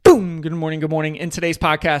Good morning. Good morning. In today's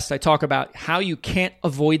podcast, I talk about how you can't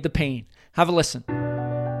avoid the pain. Have a listen.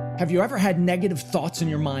 Have you ever had negative thoughts in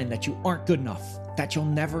your mind that you aren't good enough, that you'll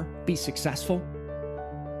never be successful?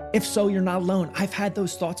 If so, you're not alone. I've had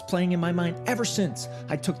those thoughts playing in my mind ever since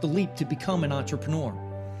I took the leap to become an entrepreneur.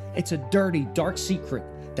 It's a dirty, dark secret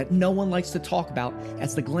that no one likes to talk about,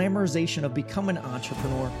 as the glamorization of becoming an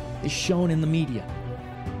entrepreneur is shown in the media.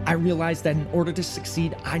 I realized that in order to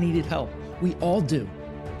succeed, I needed help. We all do.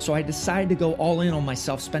 So I decided to go all in on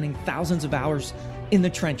myself, spending thousands of hours in the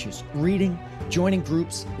trenches, reading, joining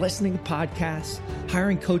groups, listening to podcasts,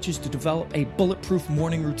 hiring coaches to develop a bulletproof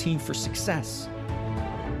morning routine for success.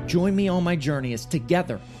 Join me on my journey as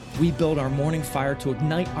together we build our morning fire to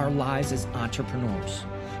ignite our lives as entrepreneurs.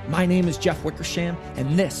 My name is Jeff Wickersham,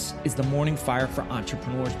 and this is the Morning Fire for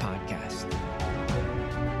Entrepreneurs podcast.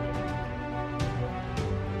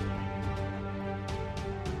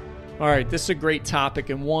 All right, this is a great topic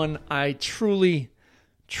and one I truly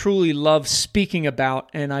love speaking about.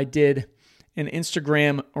 And I did an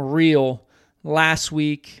Instagram reel last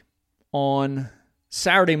week on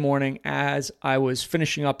Saturday morning as I was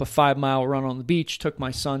finishing up a 5-mile run on the beach, took my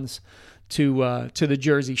sons to the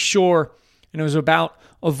Jersey Shore, and it was about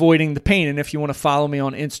avoiding the pain. And if you want to follow me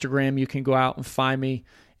on Instagram, you can go out and find me.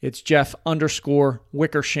 It's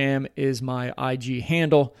Jeff_Wickersham is my IG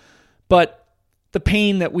handle. But the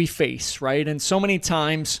pain that we face, right? And so many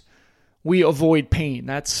times we avoid pain.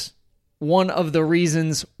 That's one of the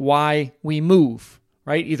reasons why we move,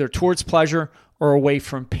 right? Either towards pleasure or away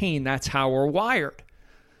from pain. That's how we're wired.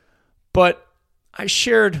 But I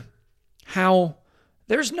shared how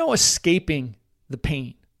there's no escaping the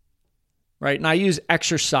pain, right? And I use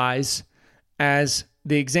exercise as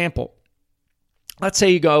the example. Let's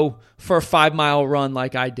say you go for a 5-mile run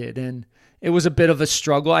like I did, and it was a bit of a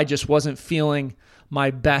struggle. I just wasn't feeling my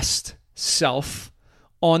best self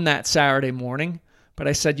on that Saturday morning. But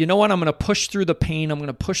I said, you know what? I'm going to push through the pain. I'm going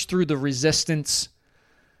to push through the resistance,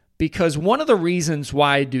 because one of the reasons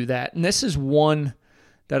why I do that, and this is one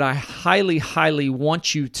that I highly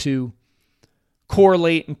want you to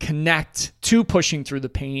correlate and connect to pushing through the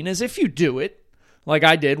pain, is if you do it, like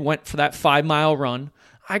I did, went for that 5-mile run,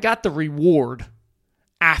 I got the reward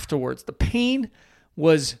afterwards. The pain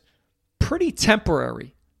was pretty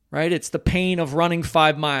temporary, right? It's the pain of running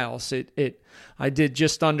 5 miles. I did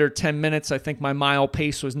just under 10 minutes. I think my mile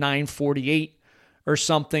pace was 9:48 or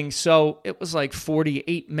something. So it was like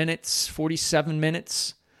 48 minutes, 47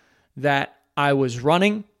 minutes that I was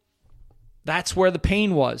running. That's where the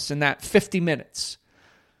pain was, in that 50 minutes.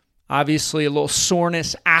 Obviously a little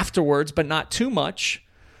soreness afterwards, but not too much.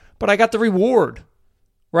 But I got the reward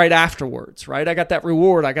right afterwards, right? I got that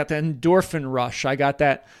reward. I got the endorphin rush. I got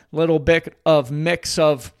that little bit of mix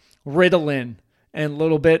of Ritalin and a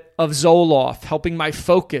little bit of Zoloft, helping my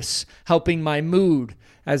focus, helping my mood,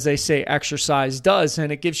 as they say exercise does. And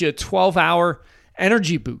it gives you a 12-hour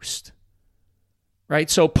energy boost, right?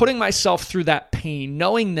 So putting myself through that pain,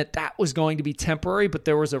 knowing that that was going to be temporary, but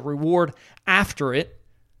there was a reward after it,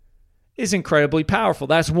 is incredibly powerful.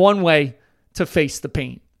 That's one way to face the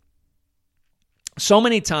pain. So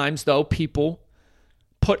many times, though, people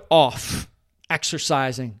put off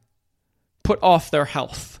exercising, put off their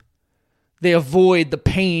health. They avoid the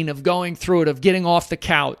pain of going through it, of getting off the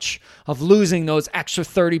couch, of losing those extra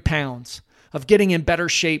 30 pounds, of getting in better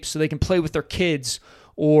shape so they can play with their kids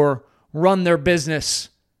or run their business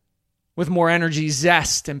with more energy,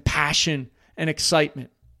 zest, and passion and excitement.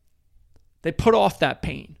 They put off that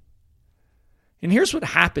pain. And here's what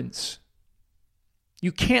happens.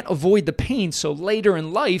 You can't avoid the pain. So later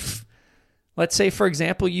in life, let's say, for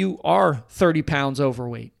example, you are 30 pounds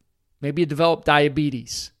overweight. Maybe you develop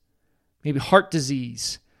diabetes. Maybe heart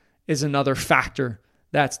disease is another factor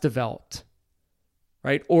that's developed,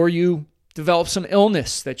 right? Or you develop some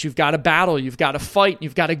illness that you've got to battle, you've got to fight,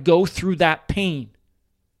 you've got to go through that pain.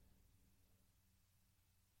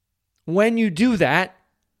 When you do that,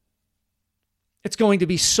 it's going to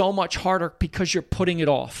be so much harder because you're putting it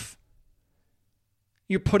off.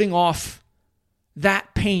 You're putting off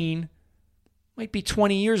that pain. Might be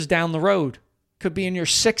 20 years down the road. Could be in your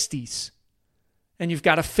 60s. And you've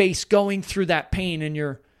got to face going through that pain, and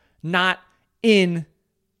you're not in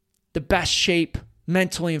the best shape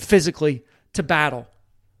mentally and physically to battle.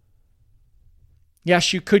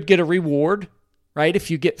 Yes, you could get a reward, right?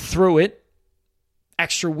 If you get through it.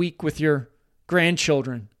 Extra week with your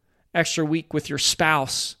grandchildren. Extra week with your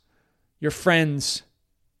spouse, your friends,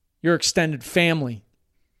 your extended family.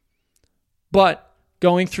 But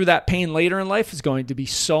going through that pain later in life is going to be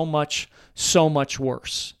so much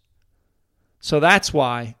worse. So that's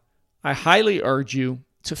why I highly urge you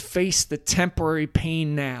to face the temporary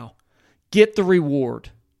pain now. get the reward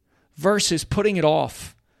versus putting it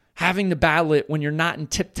off, having to battle it when you're not in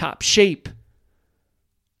tip-top shape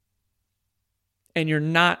and you're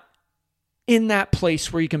not in that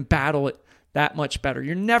place where you can battle it that much better.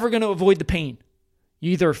 You're never going to avoid the pain.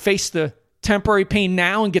 You either face the temporary pain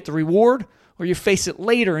now and get the reward, or you face it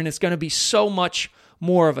later and it's going to be so much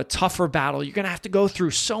more of a tougher battle. You're going to have to go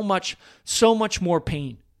through so much more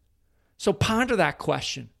pain. So ponder that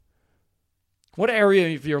question. What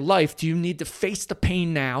area of your life do you need to face the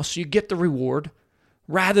pain now so you get the reward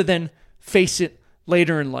rather than face it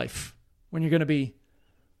later in life when you're going to be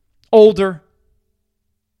older?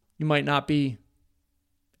 You might not be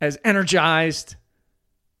as energized,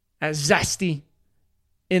 as zesty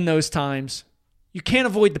in those times. You can't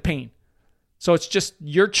avoid the pain. So it's just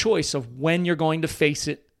your choice of when you're going to face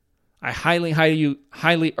it. I highly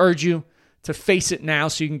urge you to face it now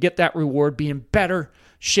so you can get that reward, be in better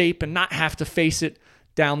shape, and not have to face it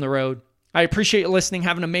down the road. I appreciate you listening.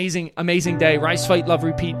 Have an amazing, amazing day. Rise, fight, love,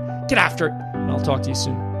 repeat. Get after it. And I'll talk to you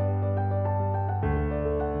soon.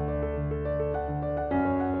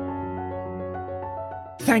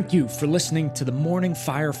 Thank you for listening to the Morning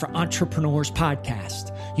Fire for Entrepreneurs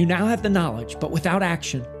podcast. You now have the knowledge, but without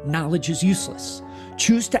action, knowledge is useless.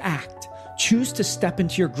 Choose to act. Choose to step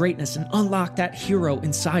into your greatness and unlock that hero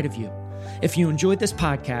inside of you. If you enjoyed this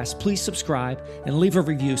podcast, please subscribe and leave a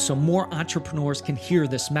review so more entrepreneurs can hear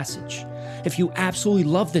this message. If you absolutely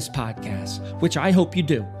love this podcast, which I hope you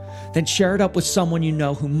do, then share it up with someone you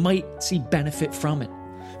know who might see benefit from it.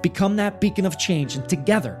 Become that beacon of change, and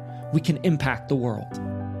together we can impact the world.